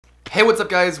Hey, what's up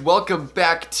guys? Welcome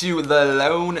back to The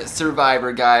Lone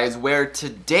Survivor, guys, where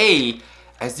today,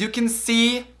 as you can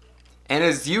see and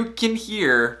as you can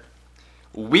hear,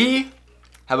 we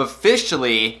have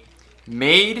officially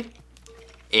made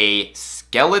a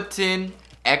skeleton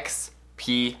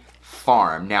XP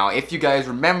farm. Now, if you guys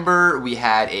remember, we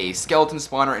had a skeleton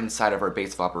spawner inside of our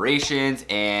base of operations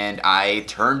and I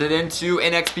turned it into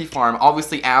an XP farm.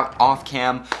 Obviously off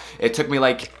cam, it took me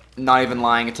like, not even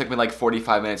lying, it took me like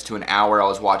 45 minutes to an hour. I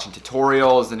was watching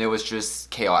tutorials and it was just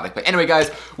chaotic. But anyway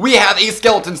guys, we have a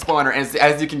skeleton spawner, and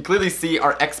as you can clearly see,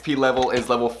 our XP level is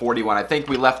level 41. I think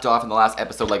we left off in the last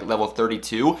episode like level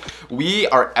 32. We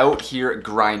are out here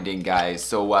grinding, guys.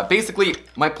 So basically,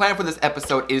 my plan for this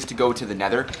episode is to go to the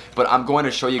nether, but I'm going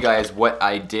to show you guys what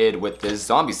I did with this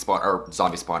zombie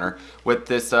spawner, with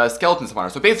this skeleton spawner.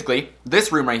 So basically,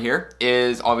 this room right here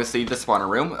is obviously the spawner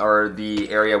room, or the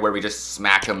area where we just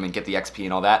smack them and get the XP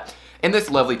and all that. In this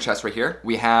lovely chest right here,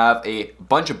 we have a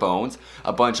bunch of bones,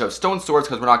 a bunch of stone swords,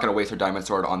 because we're not going to waste our diamond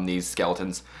sword on these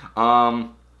skeletons.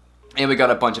 And we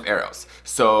got a bunch of arrows.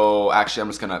 So actually, I'm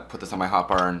just gonna put this on my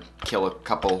hotbar and kill a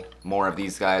couple more of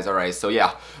these guys. Alright, so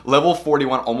yeah, level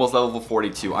 41, almost level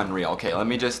 42, unreal. Okay, let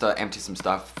me just empty some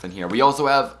stuff in here. We also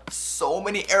have so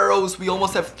many arrows. We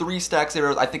almost have 3 stacks of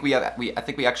arrows. I think we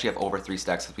actually have over 3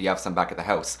 stacks, because we have some back at the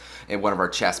house in one of our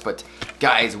chests. But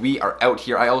guys, we are out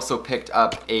here. I also picked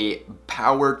up a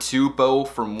power 2 bow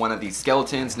from one of these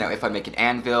skeletons. Now, if I make an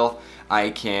anvil, I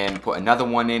can put another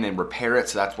one in and repair it,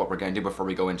 so that's what we're gonna do before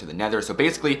we go into the nether. So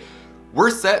basically, we're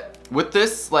set with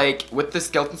this, like, with this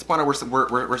skeleton spawner,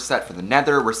 we're set for the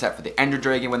nether, we're set for the ender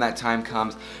dragon when that time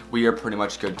comes. We are pretty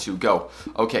much good to go.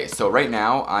 Okay, so right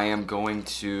now, I am going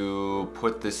to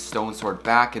put this stone sword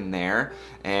back in there,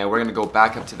 and we're gonna go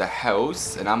back up to the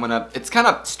house, and it's kind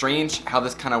of strange how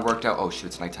this kind of worked out. Oh shoot,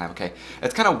 it's nighttime, okay.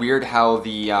 It's kind of weird how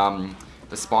the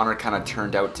spawner kind of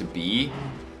turned out to be.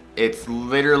 It's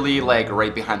literally like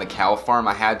right behind the cow farm.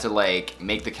 I had to like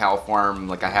make the cow farm,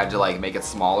 like I had to like make it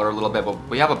smaller a little bit, but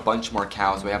we have a bunch more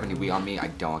cows. Do we have any wheat on me? I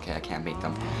don't. Okay, I can't make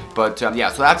them. But yeah,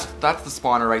 so that's the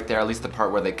spawner right there, at least the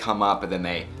part where they come up and then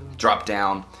they drop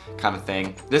down kind of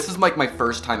thing. This is like my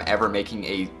first time ever making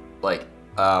a like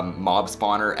mob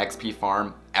spawner XP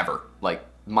farm ever. Like,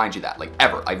 mind you that, like,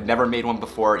 ever. I've never made one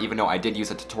before, even though I did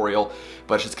use a tutorial,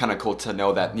 but it's just kind of cool to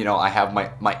know that, you know, I have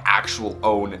my actual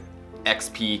own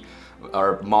XP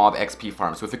or mob XP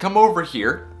farm. So if you come over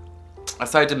here, I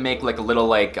decided to make like a little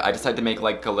like,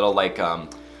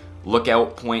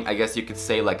 lookout point, I guess you could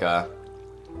say, like a,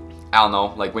 I don't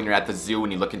know, like when you're at the zoo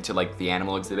and you look into like the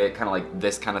animal exhibit, kind of like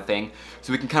this kind of thing.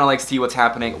 So we can kind of like see what's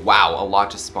happening. Wow, a lot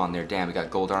just spawned there. Damn, we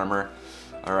got gold armor.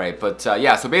 Alright, but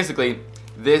yeah, so basically,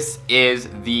 this is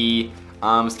the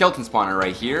skeleton spawner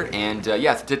right here, and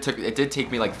yes, it did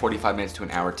take me like 45 minutes to an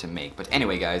hour to make. But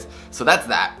anyway, guys, so that's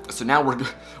that. So now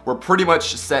we're pretty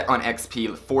much set on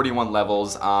XP, 41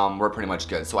 levels. We're pretty much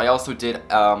good. So I also did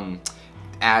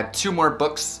add 2 more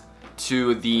books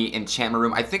to the enchantment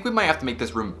room. I think we might have to make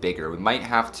this room bigger. We might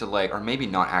have to like, or maybe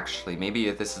not actually. Maybe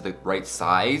if this is the right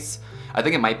size. I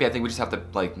think it might be. I think we just have to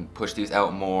like push these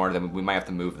out more. Then we might have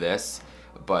to move this.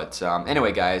 But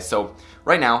anyway, guys, so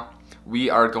right now, we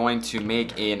are going to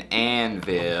make an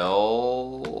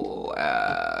anvil.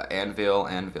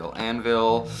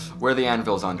 Anvil. Where are the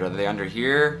anvils under? Are they under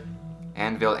here?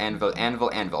 Anvil.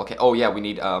 Okay. Oh yeah, we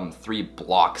need 3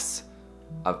 blocks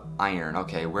of iron.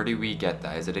 Okay, where do we get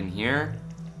that? Is it in here?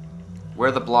 Where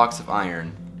are the blocks of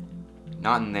iron?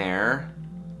 Not in there.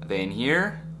 Are they in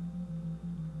here?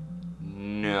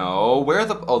 No. Where are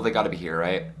the? Oh, they got to be here,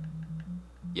 right?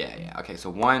 Yeah. Okay, so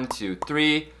 1, 2,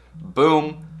 3.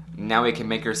 Boom. Now we can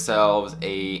make ourselves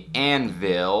a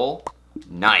anvil.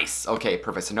 Nice. Okay,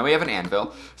 perfect. So now we have an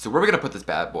anvil. So where are we gonna put this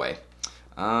bad boy?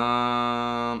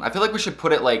 I feel like we should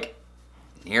put it like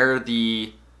near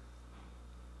the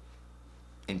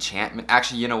enchantment.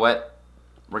 Actually, you know what?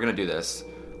 We're gonna do this.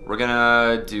 We're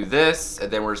gonna do this, and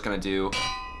then we're just gonna do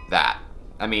that.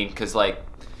 I mean, cause like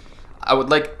I would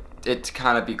like it to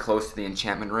kind of be close to the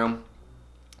enchantment room.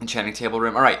 Enchanting table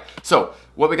room. Alright, so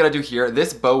what we gotta do here,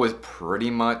 this bow is pretty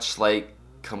much like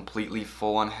completely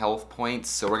full on health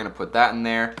points, so we're gonna put that in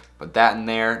there,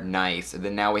 nice, and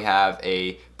then now we have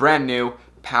a brand new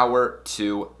power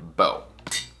 2 bow.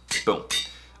 Boom.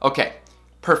 Okay,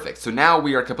 Perfect. So now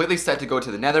we are completely set to go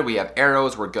to the nether. We have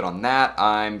arrows. We're good on that.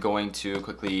 I'm going to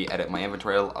quickly edit my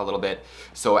inventory a little bit.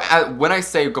 So when I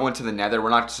say go into the nether, we're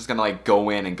not just going to like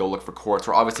go in and go look for quartz.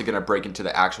 We're obviously going to break into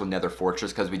the actual nether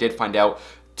fortress because we did find out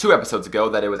 2 episodes ago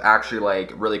that it was actually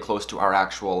like really close to our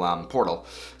actual portal.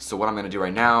 So what I'm going to do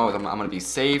right now is I'm going to be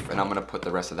safe and I'm going to put the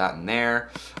rest of that in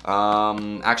there.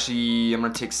 Actually, I'm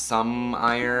going to take some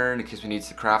iron in case we need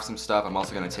to craft some stuff. I'm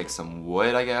also going to take some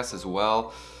wood, I guess, as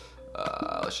well.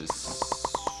 Let's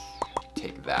just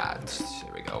take that.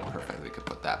 There we go. Perfect. We could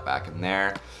put that back in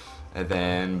there. And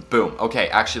then, boom. Okay,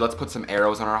 actually, let's put some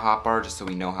arrows on our hotbar just so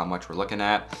we know how much we're looking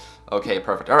at. Okay,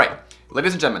 perfect. All right,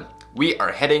 ladies and gentlemen, we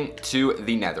are heading to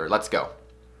the nether. Let's go.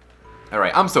 All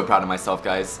right, I'm so proud of myself,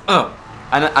 guys.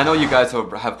 I know you guys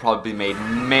have probably made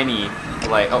many,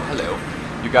 like, oh, hello.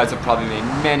 You guys have probably made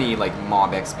many, like,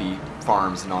 mob XP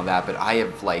farms and all that, but I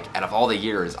have, like, out of all the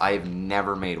years, I have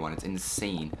never made one. It's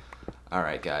insane. All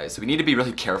right, guys, so we need to be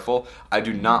really careful. I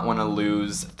do not want to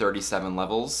lose 37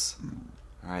 levels.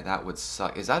 All right, that would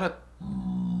suck. Is that a...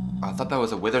 I thought that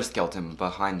was a wither skeleton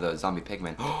behind the zombie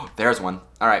pigman. Oh, there's one.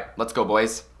 All right, let's go,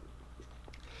 boys.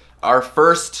 Our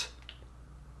first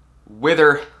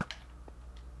wither.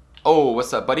 Oh,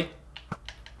 what's up, buddy?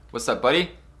 What's up,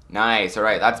 buddy? Nice. All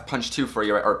right, that's punch 2 for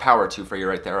you, or power 2 for you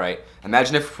right there. All right.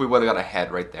 Imagine if we would have got a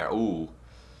head right there. Ooh.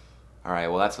 All right,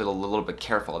 well, that's a little bit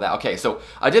careful of that. Okay, so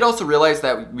I did also realize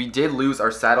that we did lose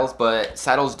our saddles, but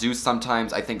saddles do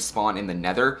sometimes, I think, spawn in the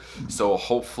nether. So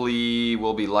hopefully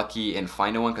we'll be lucky and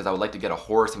find one, because I would like to get a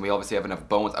horse, and we obviously have enough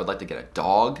bones. I would like to get a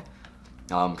dog,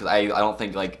 because I don't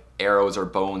think, like, arrows or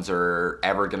bones are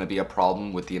ever going to be a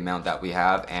problem with the amount that we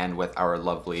have, and with our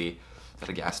lovely... Is that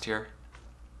a ghast here?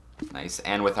 Nice.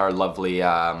 And with our lovely...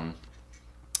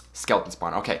 skeleton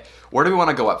spawn. Okay, where do we want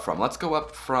to go up from? Let's go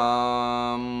up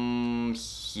from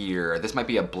here. This might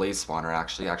be a blaze spawner,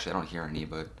 actually. Actually, I don't hear any,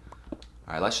 but...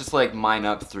 Alright, let's just, like, mine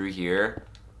up through here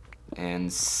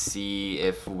and see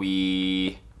if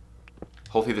we...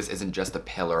 Hopefully this isn't just a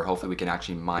pillar. Hopefully we can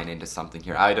actually mine into something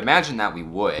here. I'd imagine that we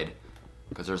would,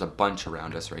 because there's a bunch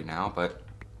around us right now, but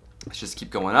let's just keep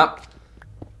going up.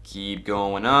 Keep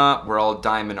going up. We're all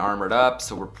diamond armored up,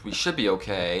 so we should be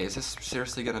okay. Is this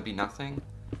seriously going to be nothing?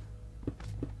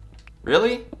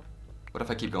 Really? What if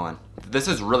I keep going? This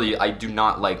is really, I do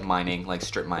not like mining, like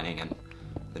strip mining in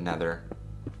the nether.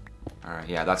 Alright,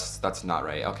 yeah, that's not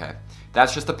right. Okay.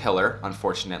 That's just a pillar,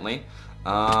 unfortunately.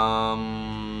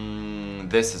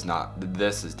 This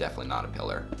is definitely not a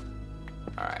pillar.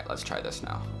 Alright, let's try this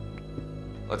now.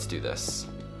 Let's do this.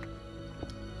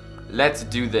 Let's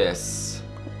do this.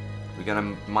 We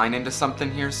gonna mine into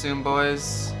something here soon,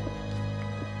 boys?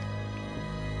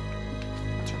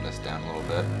 Turn this down a little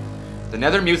bit. The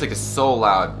nether music is so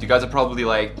loud. You guys are probably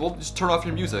like, well, just turn off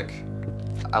your music.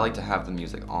 I like to have the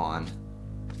music on.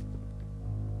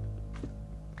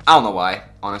 I don't know why,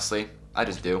 honestly. I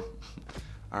just do.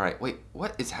 Alright, wait,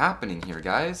 what is happening here,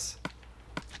 guys?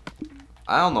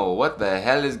 I don't know what the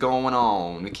hell is going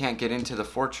on. We can't get into the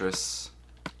fortress.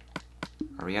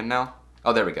 Are we in now?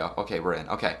 Oh, there we go. Okay, we're in.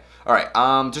 Okay. Alright,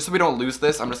 just so we don't lose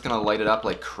this, I'm just gonna light it up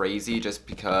like crazy just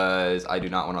because I do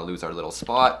not want to lose our little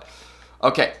spot.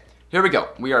 Okay. Here we go.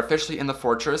 We are officially in the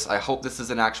fortress. I hope this is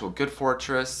an actual good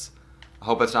fortress. I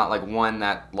hope it's not like one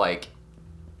that like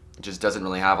just doesn't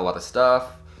really have a lot of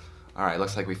stuff. Alright,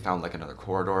 looks like we found like another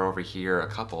corridor over here. A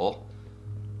couple.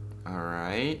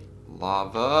 Alright.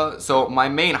 Lava. So my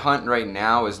main hunt right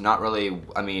now is not really...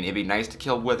 I mean, it'd be nice to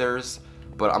kill withers,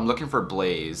 but I'm looking for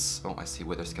blaze. Oh, I see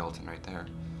wither skeleton right there.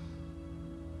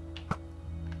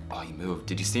 Oh, he moved.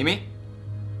 Did you see me?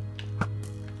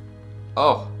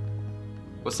 Oh.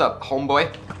 What's up,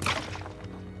 homeboy?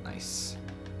 Nice.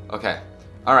 Okay.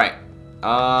 Alright.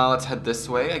 Let's head this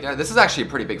way, I guess. This is actually a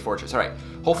pretty big fortress. Alright.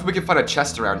 Hopefully we can find a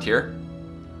chest around here.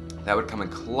 That would come in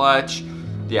clutch.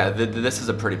 Yeah, this is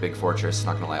a pretty big fortress,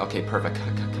 not gonna lie. Okay, perfect.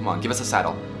 Come on, give us a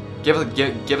saddle. Give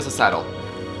us a saddle.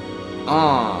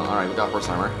 Oh, alright, we got horse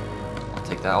armor. I'll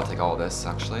take that. I'll take all of this,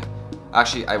 actually.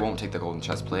 Actually, I won't take the golden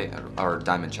chest plate, or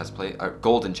diamond chest plate, or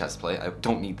golden chest plate. I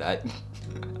don't need that.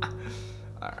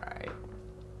 Alright.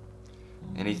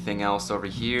 Anything else over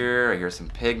here? I hear some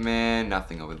pigmen.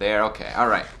 Nothing over there. Okay,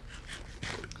 alright.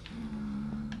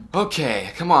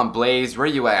 Okay, come on, Blaze. Where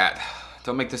you at?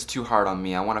 Don't make this too hard on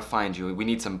me. I want to find you. We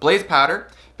need some blaze powder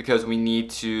because we need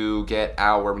to get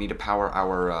our... We need to power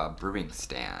our brewing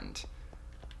stand.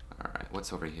 Alright,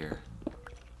 what's over here?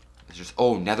 It's just...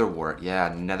 Oh, netherwort. Yeah,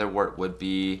 netherwort would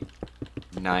be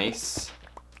nice.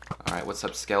 Alright, what's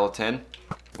up, skeleton?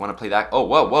 You want to play that? Oh,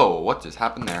 whoa, whoa. What just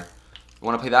happened there? You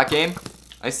want to play that game?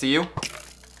 I see you.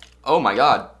 Oh my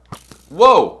god.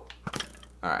 Whoa!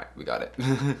 Alright, we got it.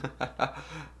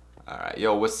 Alright,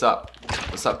 yo, what's up?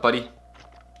 What's up, buddy?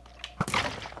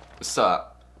 What's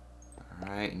up?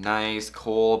 Alright, nice.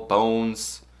 Coal,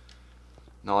 bones.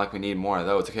 Not like we need more of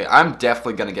those. Okay, I'm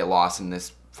definitely gonna get lost in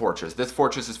this fortress. This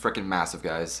fortress is freaking massive,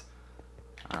 guys.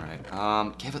 Alright,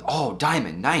 give it. Oh,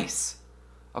 diamond. Nice.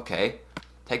 Okay,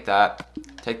 take that.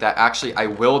 Take that. Actually, I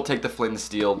will take the flint and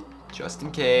steel just in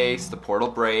case the portal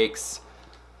breaks.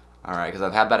 Alright, because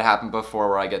I've had that happen before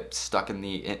where I get stuck in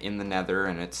the nether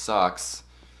and it sucks.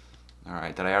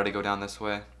 Alright, did I already go down this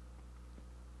way?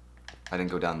 I didn't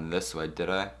go down this way,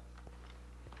 did I?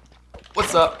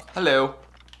 What's up? Hello.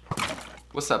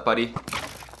 What's up, buddy?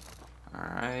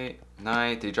 Alright,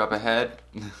 nice. Did you drop a head?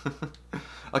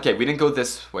 Okay, we didn't go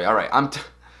this way. Alright,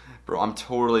 bro, I'm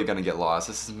totally gonna get lost.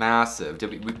 This is massive.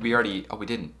 Did we already... Oh, we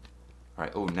didn't.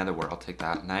 Alright, oh, nether wart. I'll take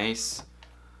that. Nice.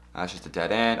 That's just a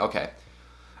dead end. Okay.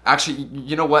 Actually,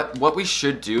 you know what? What we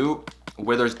should do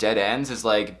where there's dead ends is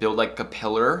like build like a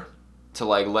pillar to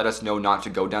like let us know not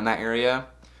to go down that area.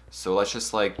 So let's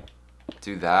just like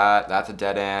do that. That's a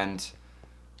dead end.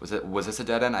 Was this a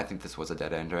dead end? I think this was a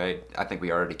dead end, right? I think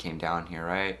we already came down here,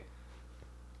 right?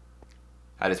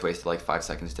 I just wasted like 5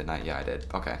 seconds, didn't I? Yeah, I did.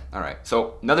 Okay, alright.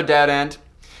 So, another dead end.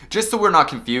 Just so we're not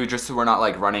confused, just so we're not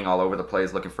like running all over the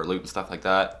place looking for loot and stuff like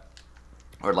that.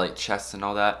 Or like chests and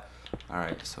all that.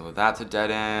 Alright, so that's a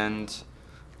dead end.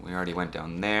 We already went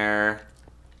down there.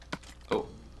 Oh.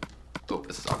 Oh,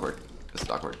 this is awkward. This is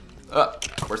awkward.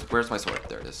 Where's my sword?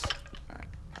 There it is. Alright,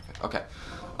 perfect. Okay.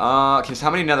 Okay, so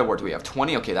how many nether wart do we have?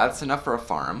 20? Okay, that's enough for a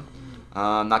farm.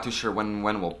 Not too sure when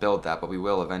we'll build that, but we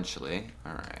will eventually.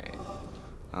 Alright.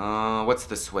 What's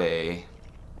this way?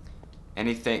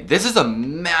 Anything? This is a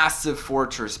massive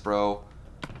fortress, bro.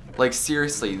 Like,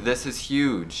 seriously, this is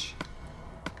huge.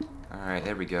 Alright,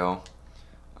 there we go.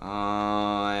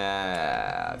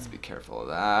 Yeah, let's be careful of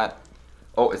that.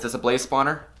 Oh, is this a blaze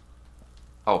spawner?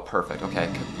 Oh, perfect.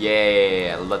 Okay.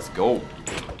 Yeah, let's go.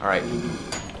 Alright.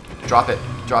 Drop it.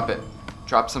 Drop it.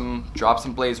 Drop some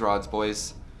blaze rods,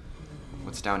 boys.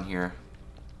 What's down here?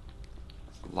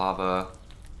 Lava.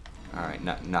 Alright,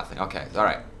 nothing. Okay,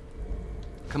 alright.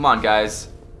 Come on, guys.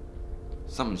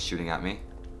 Someone's shooting at me.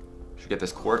 Should get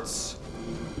this quartz.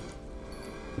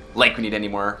 Like we need any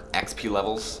more XP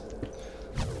levels.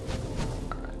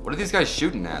 Alright. What are these guys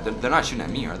shooting at? They're not shooting at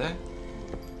me, are they?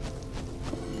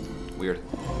 Weird.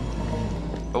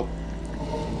 Oh.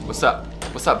 What's up?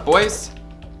 What's up, boys?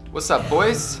 What's up,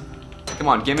 boys? Come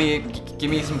on, give me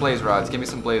some blaze rods. Give me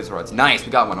some blaze rods. Nice,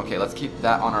 we got one. Okay, let's keep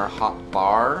that on our hot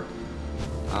bar.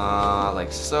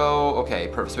 Like so. Okay,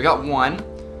 perfect. So we got one.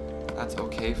 That's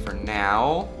okay for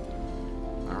now.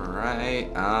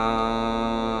 Alright.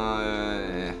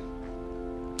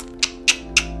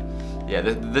 Yeah,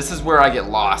 this is where I get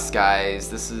lost, guys.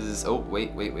 This is... Oh,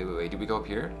 wait. Did we go up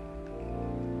here?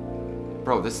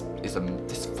 Bro, this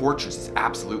fortress is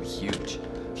absolute huge.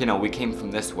 You know, we came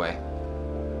from this way.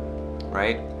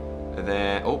 Right? And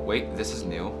then... Oh, wait. This is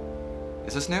new.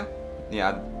 Is this new?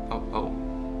 Yeah. Oh.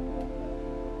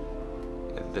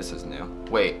 This is new.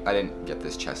 Wait, I didn't get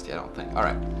this chest yet, I don't think.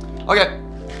 Alright. Okay.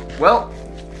 Well.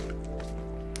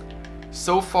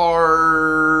 So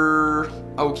far...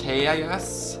 Okay, I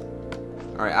guess.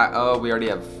 Alright, oh, we already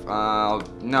have...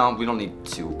 no, we don't need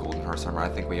 2 golden horse armor. I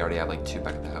think we already have like 2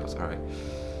 back at the house. Alright.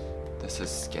 This is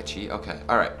sketchy. Okay.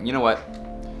 Alright, you know what?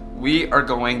 We are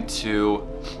going to...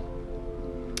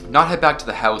 Not head back to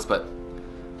the house, but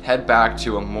head back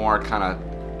to a more kind of...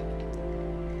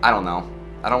 I don't know.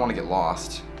 I don't want to get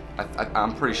lost.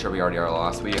 I'm pretty sure we already are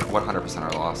lost. We 100%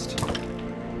 are lost.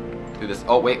 Do this.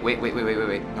 Oh, wait.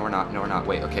 No, we're not.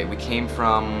 Wait, okay. We come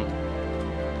from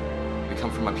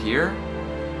up here?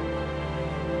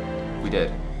 We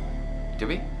did. Did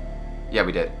we? Yeah,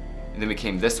 we did. And then we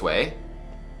came this way.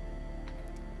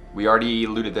 We already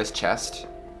looted this chest.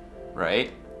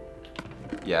 Right?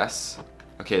 Yes.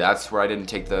 Okay, that's where I didn't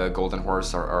take the golden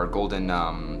horse or golden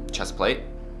chest plate.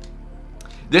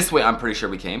 This way, I'm pretty sure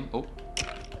we came. Oh,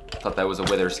 thought that was a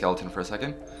wither skeleton for a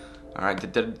second. All right,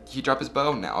 did he drop his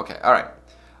bow? No. Okay. All right.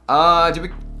 Did we?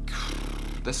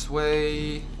 This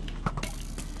way.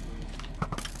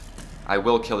 I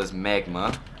will kill this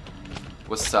magma.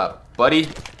 What's up, buddy?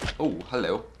 Oh,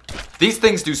 hello. These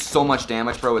things do so much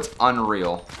damage, bro. It's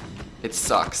unreal. It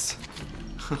sucks.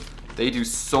 They do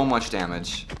so much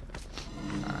damage.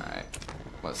 Alright.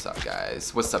 What's up,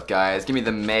 guys? What's up, guys? Give me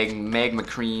the magma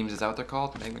creams. Is that what they're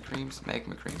called? Magma creams?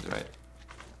 Magma creams, right?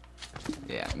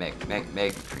 Yeah, magma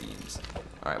creams.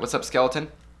 Alright, what's up, skeleton?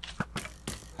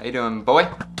 How you doing, boy?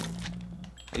 How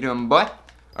you doing, boy?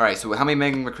 Alright, so how many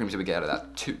magma creams did we get out of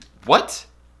that? 2. What?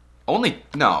 Only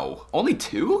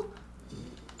 2?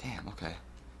 Damn, okay.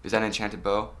 Is that an enchanted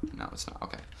bow? No, it's not.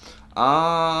 Okay.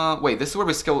 Wait. This is where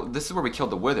we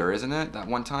killed the wither, isn't it? That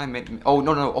one time. Oh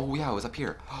no. Oh yeah, it was up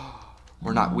here.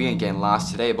 We're not. We ain't getting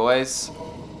lost today, boys.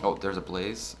 Oh, there's a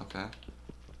blaze. Okay.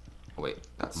 Oh wait,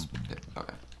 that's it.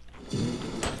 Okay.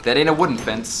 That ain't a wooden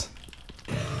fence.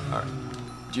 All right.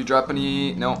 Did you drop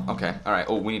any? No. Okay. All right.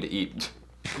 Oh, we need to eat.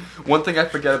 One thing I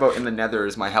forget about in the Nether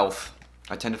is my health.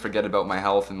 I tend to forget about my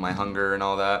health and my hunger and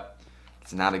all that.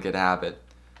 It's not a good habit.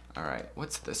 All right.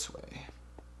 What's this way?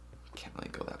 Can't really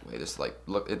go that way. This it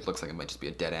looks like it might just be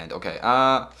a dead end. Okay.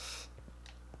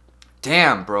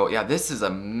 Damn, bro. Yeah, this is a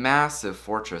massive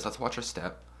fortress. Let's watch our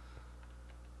step.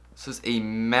 This is a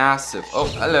massive. Oh,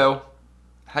 hello.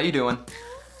 How you doing?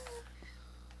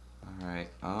 All right.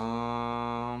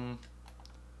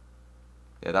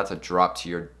 Yeah, that's a drop to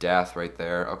your death right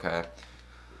there. Okay.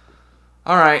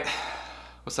 All right.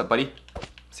 What's up, buddy?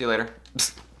 See you later.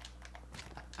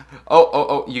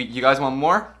 Oh, you guys want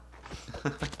more?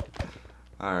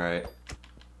 All right.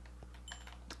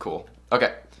 Cool.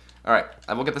 Okay. All right.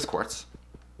 I will get this quartz.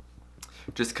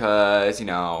 Just because, you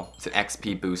know, it's an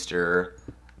XP booster.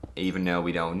 Even though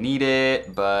we don't need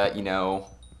it, but, you know,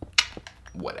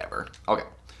 whatever. Okay.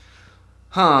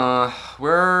 Huh.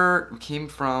 Where we came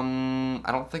from,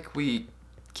 I don't think we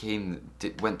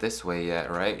went this way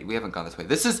yet, right? We haven't gone this way.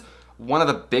 This is one of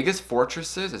the biggest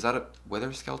fortresses. Is that a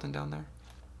wither skeleton down there?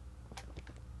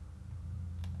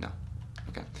 No.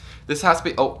 Okay. This has to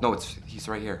be, oh, no, he's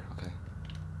right here. Okay.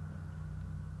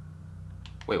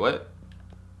 Wait, what?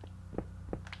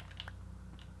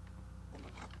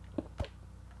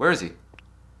 Where is he?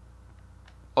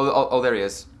 Oh, there he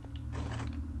is.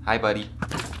 Hi, buddy.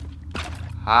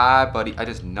 Hi, buddy. I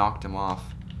just knocked him off.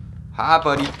 Hi,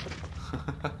 buddy.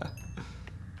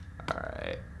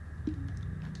 Alright.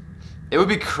 It would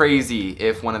be crazy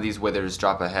if one of these withers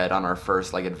drop a head on our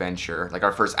first, like, adventure. Like,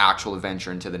 our first actual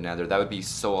adventure into the Nether. That would be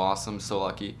so awesome, so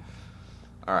lucky.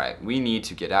 Alright, we need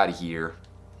to get out of here.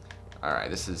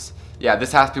 Alright, this has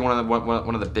to be one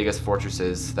of the biggest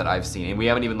fortresses that I've seen. And we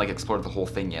haven't even, like, explored the whole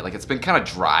thing yet. Like, it's been kind of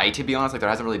dry, to be honest. Like, there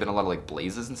hasn't really been a lot of, like,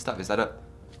 blazes and stuff. Is that a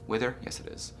wither? Yes, it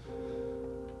is.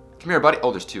 Come here, buddy.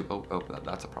 Oh, there's two. Oh,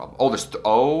 that's a problem. Oh,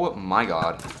 oh my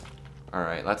god.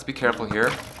 Alright, let's be careful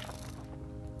here.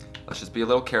 Let's just be a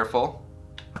little careful.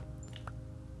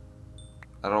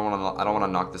 I don't want to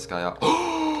knock this guy out.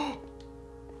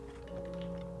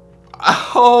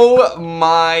 Oh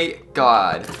my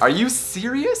god. Are you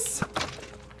serious?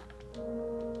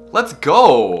 Let's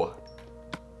go.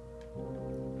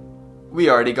 We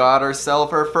already got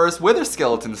ourselves our first wither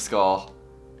skeleton skull.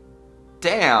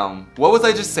 Damn. What was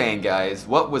I just saying, guys?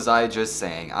 What was I just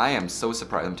saying? I am so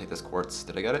surprised. Let me take this quartz.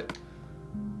 Did I get it?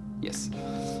 Yes.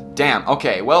 Damn.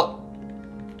 Okay, well.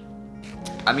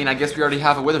 I mean, I guess we already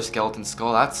have a wither skeleton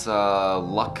skull. That's,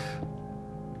 luck.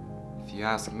 If you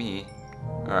ask me.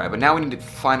 Alright, but now we need to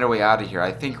find our way out of here.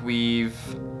 I think we've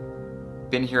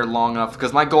been here long enough.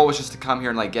 Because my goal was just to come here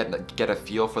and, like, get a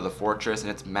feel for the fortress. And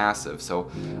it's massive.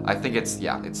 So, I think it's,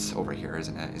 yeah, it's over here,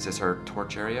 isn't it? Is this our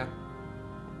torch area?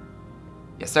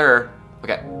 Yes, sir.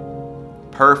 Okay.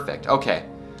 Perfect. Okay.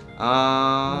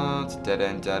 It's dead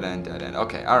end, dead end, dead end.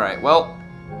 Okay, alright. Well,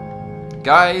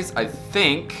 guys, I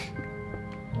think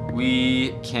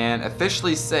we can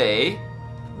officially say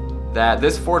that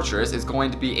this fortress is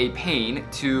going to be a pain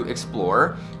to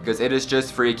explore because it is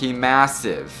just freaking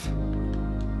massive.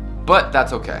 But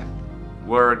that's okay.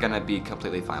 We're gonna be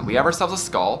completely fine. We have ourselves a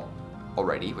skull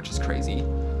already, which is crazy.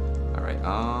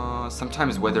 Alright,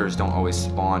 sometimes withers don't always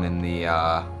spawn in the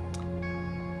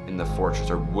fortress,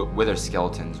 or wither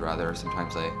skeletons, rather.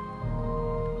 Sometimes they...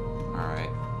 Alright.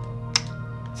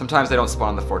 Sometimes they don't spawn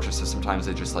in the fortresses, sometimes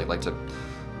they just, like to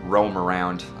roam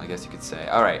around, I guess you could say.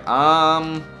 Alright,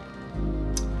 I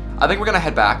think we're gonna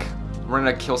head back. We're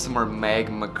gonna kill some more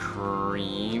magma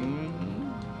cream.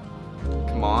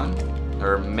 Come on.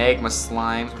 Or magma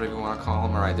slimes, whatever you want to call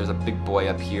them. Alright, there's a big boy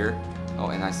up here. Oh,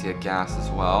 and I see a ghast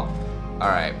as well.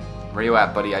 Alright, where you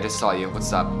at, buddy? I just saw you.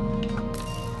 What's up?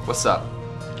 What's up?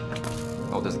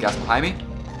 Oh, there's a ghast behind me?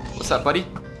 What's up, buddy?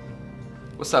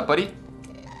 What's up, buddy?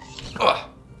 Ugh.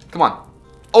 Come on.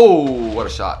 Oh, what a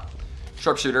shot.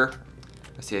 Sharpshooter.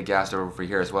 I see a ghast over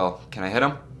here as well. Can I hit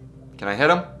him? Can I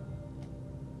hit him?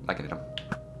 I can hit him.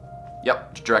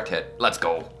 Yep, direct hit. Let's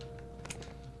go.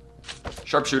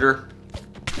 Sharpshooter.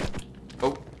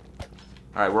 Oh.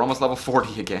 Alright, we're almost level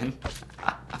 40 again.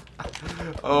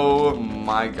 Oh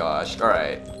my gosh.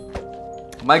 Alright.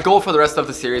 My goal for the rest of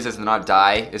the series is to not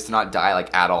die.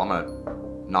 Like at all. I'm gonna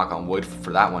knock on wood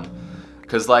for that one.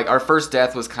 Because like our first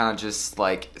death was kind of just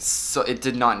like, so it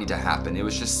did not need to happen. It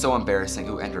was just so embarrassing.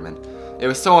 Ooh, Enderman. It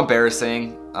was so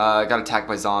embarrassing. Got attacked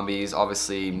by zombies.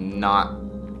 Obviously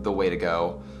not the way to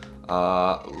go.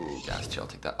 Ooh, gas chill,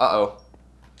 take that. Uh-oh.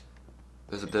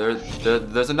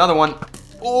 There's another one.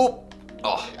 Oh,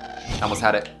 I almost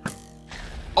had it.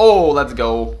 Oh, let's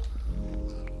go.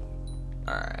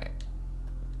 Alright.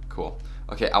 Cool.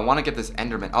 Okay, I want to get this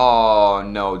Enderman. Oh,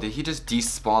 no. Did he just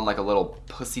despawn like a little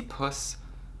pussy puss?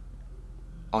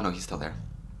 Oh, no, he's still there.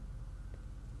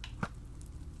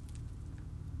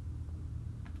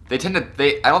 They tend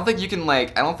to, I don't think you can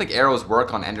like, I don't think arrows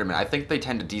work on Enderman. I think they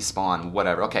tend to despawn,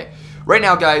 whatever. Okay, right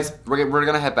now guys, we're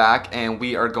gonna head back and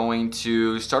we are going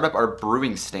to start up our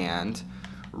brewing stand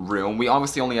room. We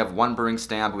obviously only have one brewing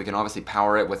stand, but we can obviously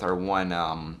power it with our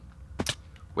one,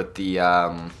 with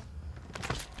the,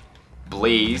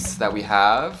 blaze that we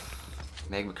have.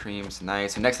 Magma creams,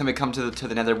 nice. So next time we come to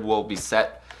the nether, we'll be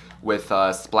set with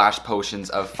splash potions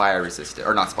of fire resistance,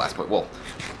 or not splash, but well,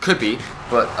 could be,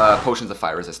 but potions of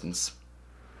fire resistance.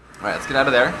 All right, let's get out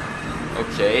of there.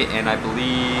 Okay, and I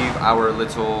believe our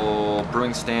little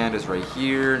brewing stand is right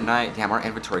here. Damn, our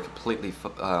inventory completely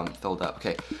filled up.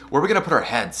 Okay, where are we gonna put our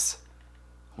heads?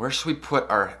 Where should we put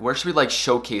our? Where should we like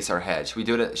showcase our head? Should we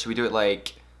do it? Should we do it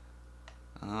like?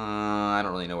 I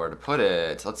don't really know where to put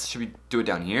it. Should we do it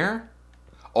down here?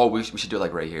 Oh, we should do it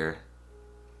like right here.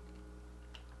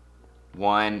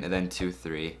 1 and then 2,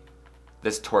 3.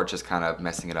 This torch is kind of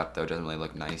messing it up though. It doesn't really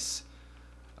look nice.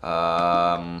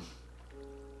 Put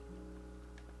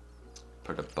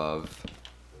it above.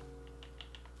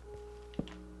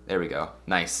 There we go.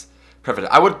 Nice. Perfect.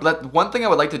 One thing I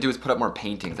would like to do is put up more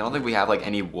paintings. I don't think we have like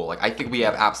any wool. Like I think we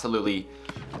have absolutely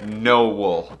no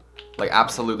wool. Like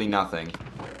absolutely nothing.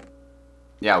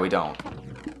 Yeah, we don't.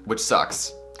 Which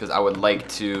sucks. Because I would like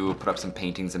to put up some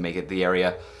paintings and make it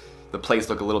the place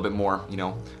look a little bit more, you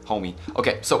know, homey.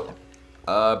 Okay, so,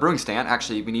 brewing stand.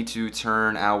 Actually, we need to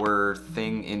turn our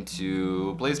thing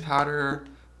into blaze powder.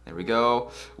 There we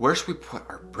go. Where should we put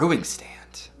our brewing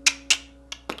stand?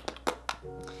 I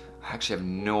actually have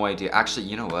no idea. Actually,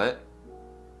 you know what?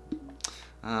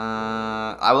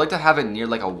 I would like to have it near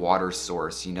like a water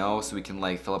source, you know, so we can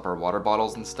like fill up our water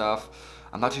bottles and stuff.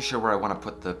 I'm not too sure where I want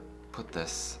to put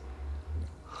this.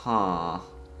 Huh.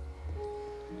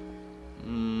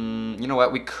 You know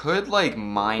what? We could like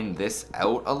mine this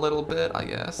out a little bit, I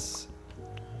guess.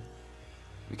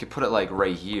 We could put it like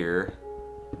right here.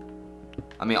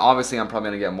 I mean, obviously I'm probably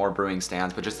gonna get more brewing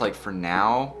stands, but just like for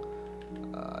now,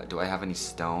 do I have any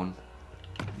stone?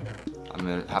 I'm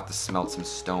gonna have to smelt some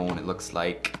stone. It looks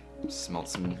like smelt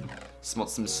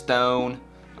some stone.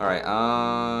 All right.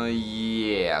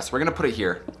 Yeah. So we're gonna put it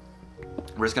here.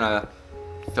 We're just gonna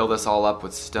fill this all up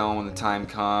with stone when the time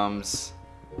comes.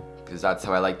 Because that's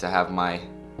how I like to have my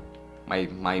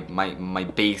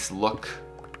base look.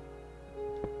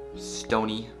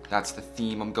 Stony. That's the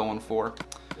theme I'm going for.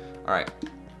 Alright.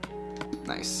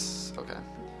 Nice. Okay.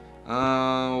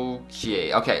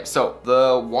 Okay, so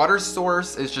the water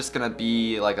source is just gonna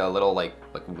be like a little like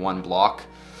 1 block.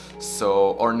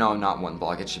 So, or no, not 1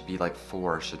 block. It should be like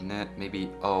 4, shouldn't it? Maybe,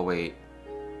 oh wait.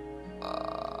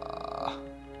 Let's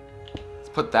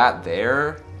put that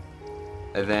there.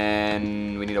 And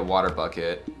then we need a water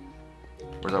bucket.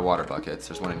 Where's our water buckets?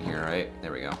 There's one in here, right?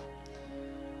 There we go.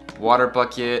 Water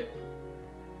bucket.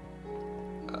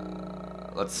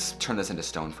 Let's turn this into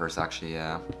stone first, actually,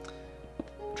 yeah.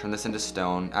 Turn this into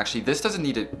stone. Actually, this doesn't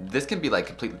need it. This can be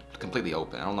like completely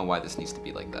open. I don't know why this needs to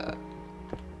be like that.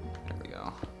 There we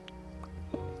go.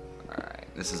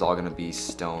 Alright, this is all gonna be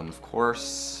stone, of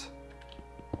course.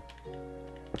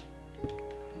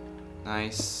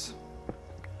 Nice.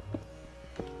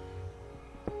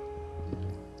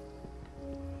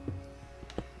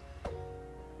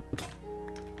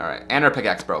 Alright, and our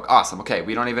pickaxe broke. Awesome. Okay,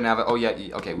 we don't even have it. Oh, yeah.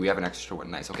 Okay, we have an extra one.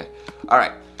 Nice. Okay.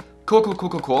 Alright. Cool.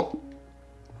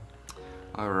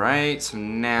 Alright, so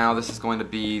now this is going to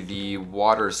be the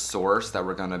water source that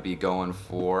we're going to be going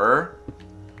for.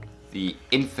 The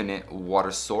infinite water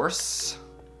source.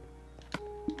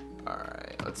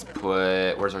 Alright, let's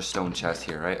put... Where's our stone chest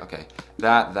here, right? Okay.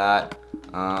 That.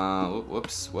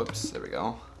 Whoops. There we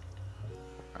go.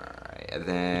 Alright, and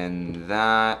then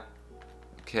that.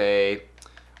 Okay.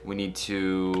 We need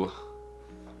 1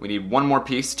 more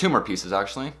piece, 2 more pieces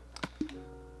actually.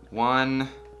 1,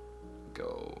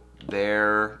 go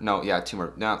there. No, yeah, 2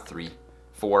 more, no, 3,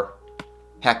 4.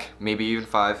 Heck, maybe even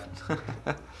 5.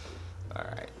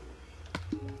 Alright.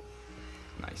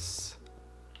 Nice.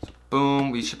 So, boom,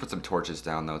 we should put some torches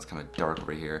down though, it's kind of dark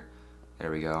over here.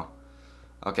 There we go.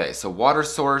 Okay, so water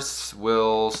source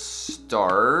will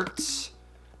start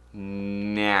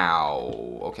now.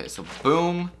 Okay, so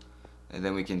boom. And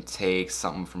then we can take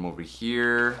something from over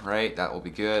here, right? That will be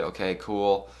good. Okay,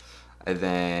 cool. And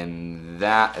then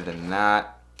that, and then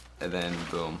that, and then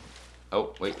boom.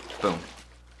 Oh, wait, boom.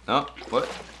 Oh, what?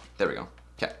 There we go.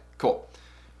 Okay, cool.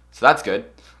 So that's good.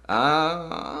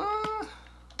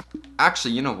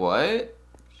 Actually, you know what?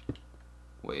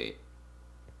 Wait.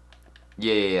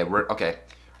 Yeah. Okay.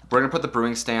 We're gonna put the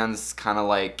brewing stands kind of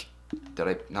like. Did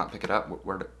I not pick it up?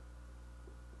 Where did?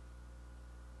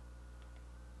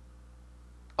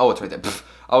 Oh, it's right there. Pfft.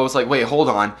 I was like, wait, hold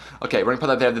on. Okay, we're gonna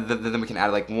put that there. Then we can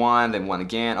add like one, then one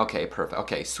again. Okay, perfect.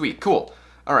 Okay, sweet, cool.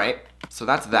 All right. So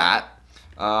that's that.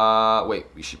 Wait,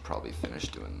 we should probably finish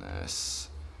doing this.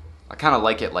 I kind of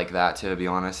like it like that, to be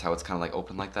honest, how it's kind of like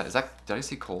open like that. Is that, did I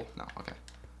see coal? No, okay.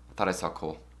 I thought I saw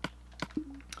coal.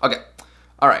 Okay,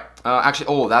 all right. Actually,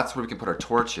 oh, that's where we can put our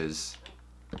torches.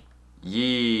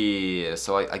 Yeah,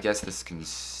 so I guess this can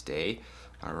stay.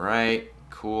 All right,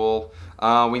 cool.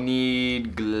 We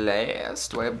need glass.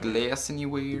 Do I have glass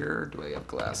anywhere? Do I have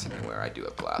glass anywhere? I do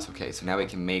have glass. Okay, so now we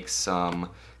can make some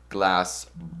glass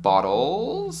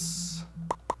bottles.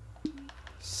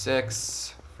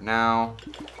 6 for now.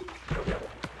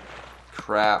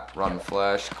 Crap, rotten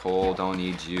flesh, coal, don't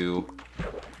need you.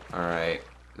 Alright,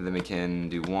 then we can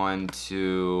do 1,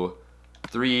 2,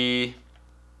 3.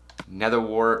 Nether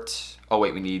wart. Oh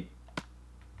wait, we need...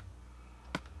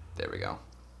 There we go.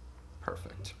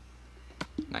 Perfect.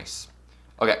 Nice.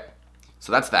 Okay,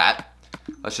 so that's that.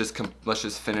 Let's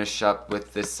just finish up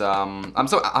with this. I'm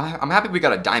happy we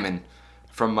got a diamond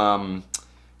from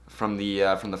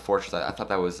the fortress. I thought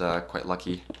that was quite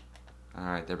lucky. All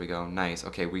right, there we go. Nice.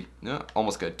 Okay,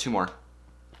 almost good. 2 more.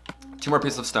 2 more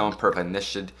pieces of stone. Perfect. And this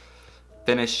should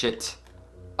finish it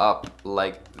up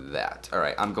like that. All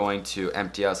right, I'm going to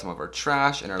empty out some of our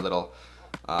trash in our little,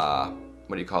 what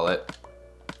do you call it?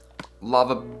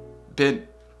 Lava bin.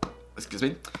 Excuse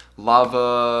me.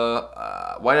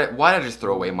 Lava. Why did I just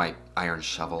throw away my iron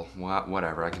shovel?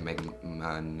 Whatever. I can make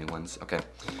new ones. Okay.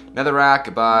 Netherrack.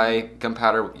 Goodbye.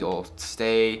 Gunpowder. You'll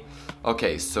stay.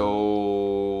 Okay.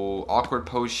 So awkward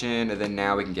potion, and then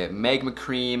now we can get magma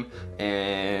cream,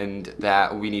 and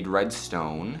that we need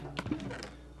redstone.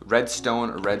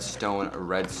 Redstone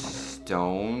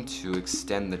to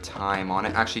extend the time on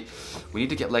it. Actually, we need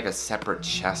to get like a separate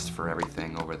chest for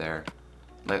everything over there.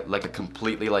 Like a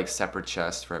completely like separate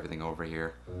chest for everything over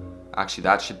here. Actually,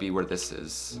 that should be where this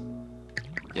is.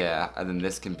 Yeah, and then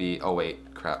this can be, oh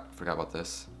wait, crap, forgot about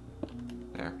this.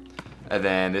 There. And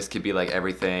then this could be like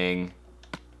everything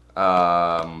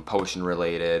potion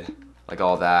related, like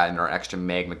all that, and our extra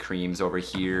magma creams over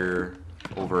here,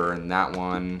 over in that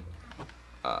one.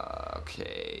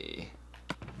 Okay.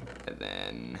 And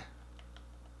then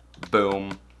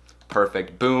boom.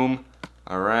 Perfect. Boom.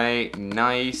 Alright,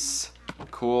 nice.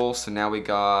 Cool. So now we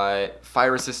got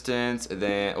fire resistance, and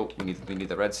then we need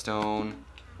the redstone.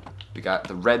 We got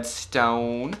the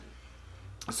redstone.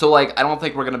 So like I don't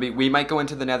think we're gonna be, we might go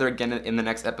into the nether again in the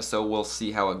next episode. We'll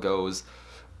see how it goes.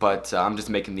 But I'm just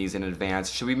making these in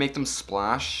advance. Should we make them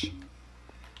splash?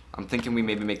 I'm thinking we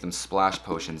maybe make them splash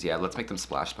potions. Yeah, let's make them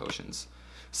splash potions.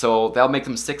 So that'll make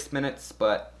them 6 minutes,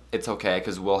 but it's okay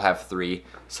because we'll have 3.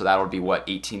 So that'll be what,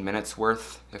 18 minutes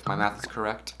worth, if my math is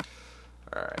correct.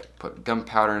 All right, put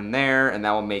gunpowder in there, and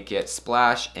that will make it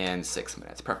splash and 6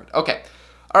 minutes. Perfect. Okay.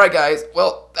 All right, guys.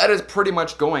 Well, that is pretty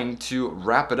much going to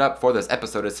wrap it up for this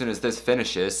episode as soon as this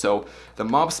finishes. So the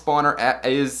mob spawner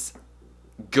is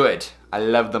good. I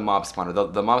love the mob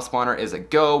spawner. The mob spawner is a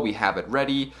go. We have it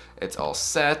ready. It's all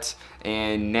set.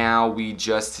 And now we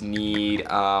just need,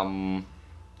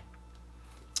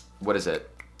 what is it?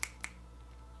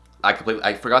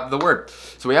 I forgot the word.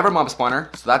 So we have our mob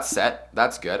spawner, so that's set.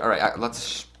 That's good. All right,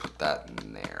 let's put that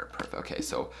in there. Perfect. Okay,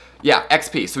 so yeah,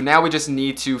 XP. So now we just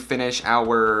need to finish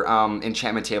our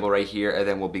enchantment table right here, and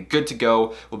then we'll be good to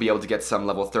go. We'll be able to get some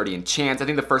level 30 enchants. I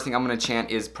think the first thing I'm going to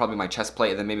enchant is probably my chest plate,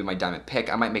 and then maybe my diamond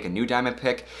pick. I might make a new diamond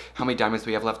pick. How many diamonds do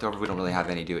we have left over? We don't really have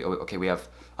any, do we? Okay, we have,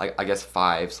 I guess,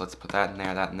 5. So let's put that in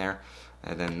there,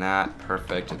 and then that.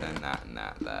 Perfect. And then that, and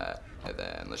that. And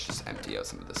then let's just empty out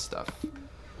some of this stuff.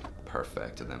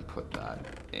 Perfect, and then put that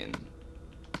in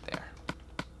there.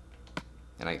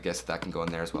 And I guess that can go in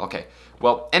there as well. Okay,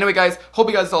 well, anyway, guys, hope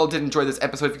you guys all did enjoy this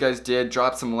episode. If you guys did,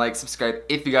 drop some likes, subscribe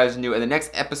if you guys are new. And the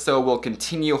next episode will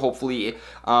continue, hopefully,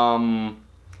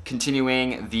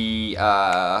 continuing the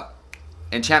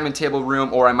enchantment table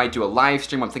room, or I might do a live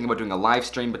stream. I'm thinking about doing a live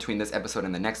stream between this episode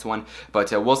and the next one.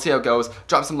 But we'll see how it goes.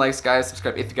 Drop some likes, guys,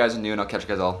 subscribe if you guys are new, and I'll catch you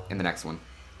guys all in the next one.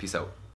 Peace out.